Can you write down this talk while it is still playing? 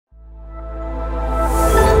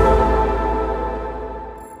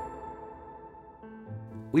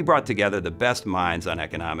We brought together the best minds on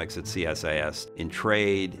economics at CSIS in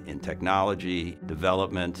trade, in technology,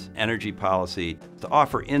 development, energy policy, to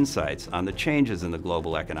offer insights on the changes in the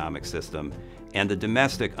global economic system and the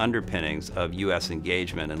domestic underpinnings of U.S.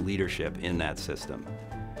 engagement and leadership in that system.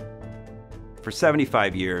 For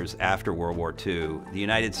 75 years after World War II, the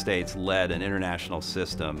United States led an international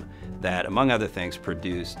system that, among other things,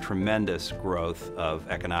 produced tremendous growth of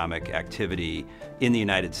economic activity in the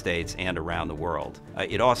United States and around the world.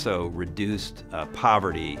 It also reduced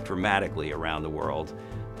poverty dramatically around the world.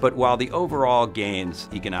 But while the overall gains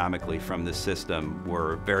economically from this system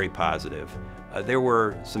were very positive, there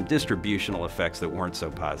were some distributional effects that weren't so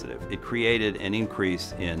positive. It created an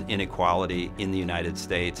increase in inequality in the United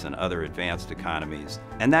States and other advanced economies,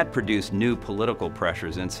 and that produced new political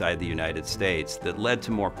pressures inside the United States that led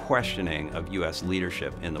to more questioning of U.S.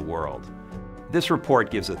 leadership in the world. This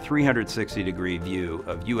report gives a 360-degree view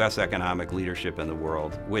of U.S. economic leadership in the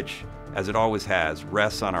world, which, as it always has,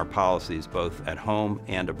 rests on our policies both at home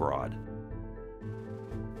and abroad.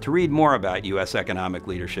 To read more about U.S. economic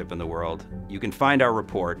leadership in the world, you can find our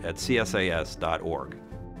report at csis.org.